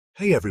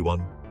Hey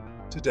everyone!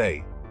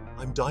 Today,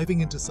 I'm diving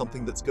into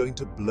something that's going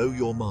to blow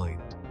your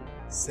mind.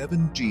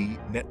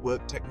 7G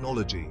network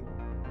technology.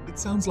 It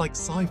sounds like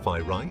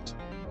sci-fi, right?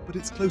 But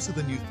it's closer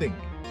than you think.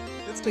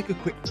 Let's take a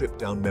quick trip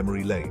down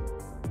memory lane.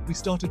 We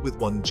started with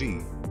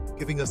 1G,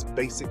 giving us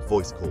basic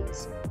voice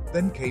calls.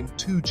 Then came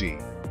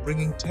 2G,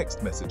 bringing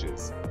text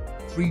messages.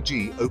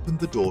 3G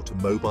opened the door to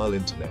mobile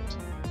internet.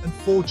 And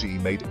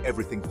 4G made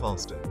everything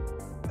faster.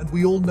 And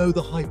we all know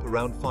the hype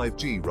around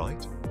 5G,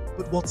 right?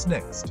 But what's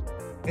next?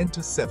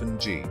 Enter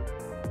 7G.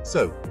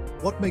 So,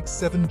 what makes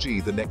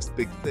 7G the next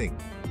big thing?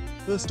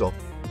 First off,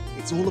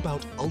 it's all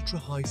about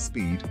ultra-high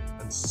speed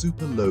and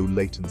super low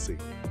latency.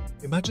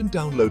 Imagine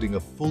downloading a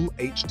full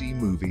HD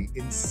movie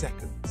in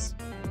seconds.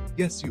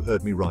 Yes, you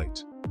heard me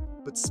right.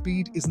 But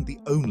speed isn't the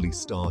only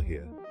star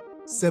here.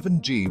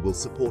 7G will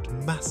support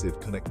massive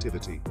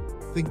connectivity.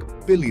 Think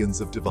billions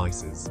of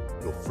devices,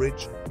 your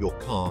fridge, your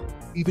car,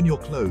 even your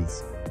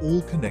clothes,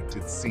 all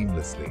connected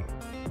seamlessly.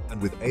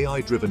 And with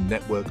AI-driven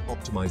network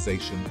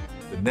optimization,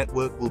 the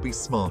network will be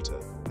smarter,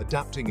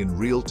 adapting in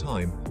real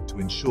time to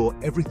ensure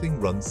everything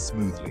runs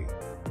smoothly.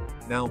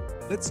 Now,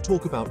 let's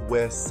talk about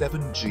where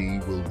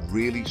 7G will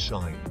really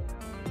shine.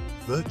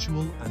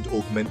 Virtual and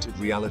augmented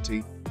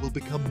reality will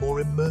become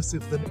more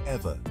immersive than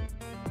ever.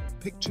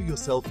 Picture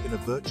yourself in a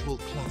virtual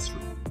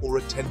classroom or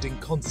attending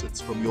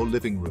concerts from your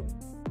living room.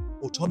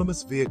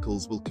 Autonomous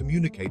vehicles will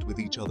communicate with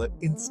each other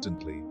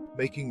instantly,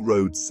 making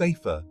roads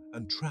safer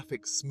and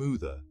traffic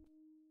smoother.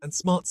 And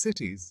smart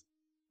cities?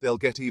 They'll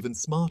get even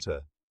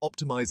smarter,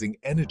 optimizing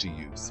energy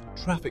use,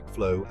 traffic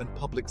flow, and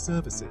public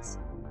services.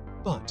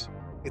 But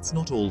it's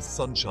not all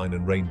sunshine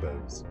and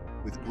rainbows.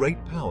 With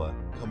great power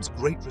comes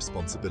great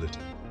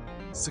responsibility.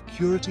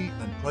 Security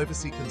and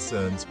privacy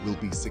concerns will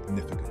be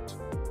significant.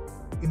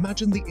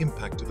 Imagine the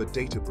impact of a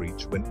data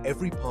breach when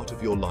every part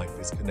of your life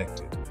is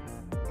connected.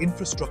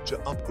 Infrastructure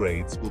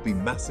upgrades will be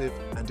massive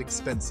and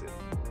expensive.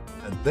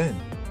 And then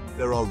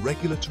there are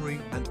regulatory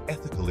and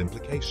ethical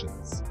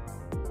implications.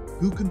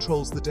 Who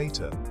controls the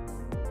data?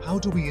 How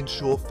do we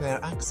ensure fair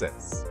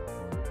access?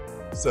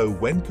 So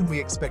when can we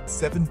expect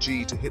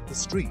 7G to hit the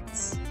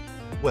streets?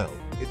 Well,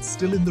 it's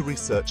still in the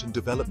research and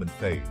development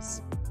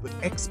phase, but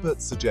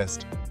experts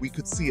suggest we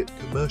could see it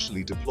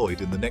commercially deployed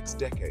in the next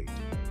decade.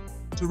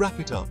 To wrap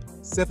it up,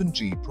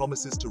 7G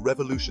promises to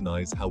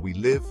revolutionize how we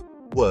live,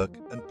 work,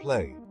 and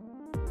play.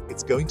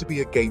 It's going to be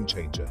a game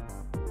changer,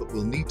 but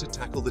we'll need to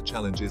tackle the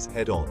challenges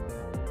head-on.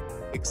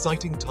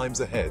 Exciting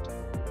times ahead.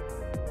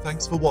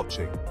 Thanks for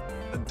watching,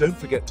 and don't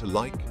forget to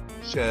like,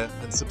 share,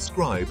 and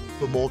subscribe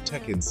for more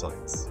tech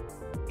insights.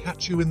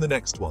 Catch you in the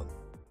next one.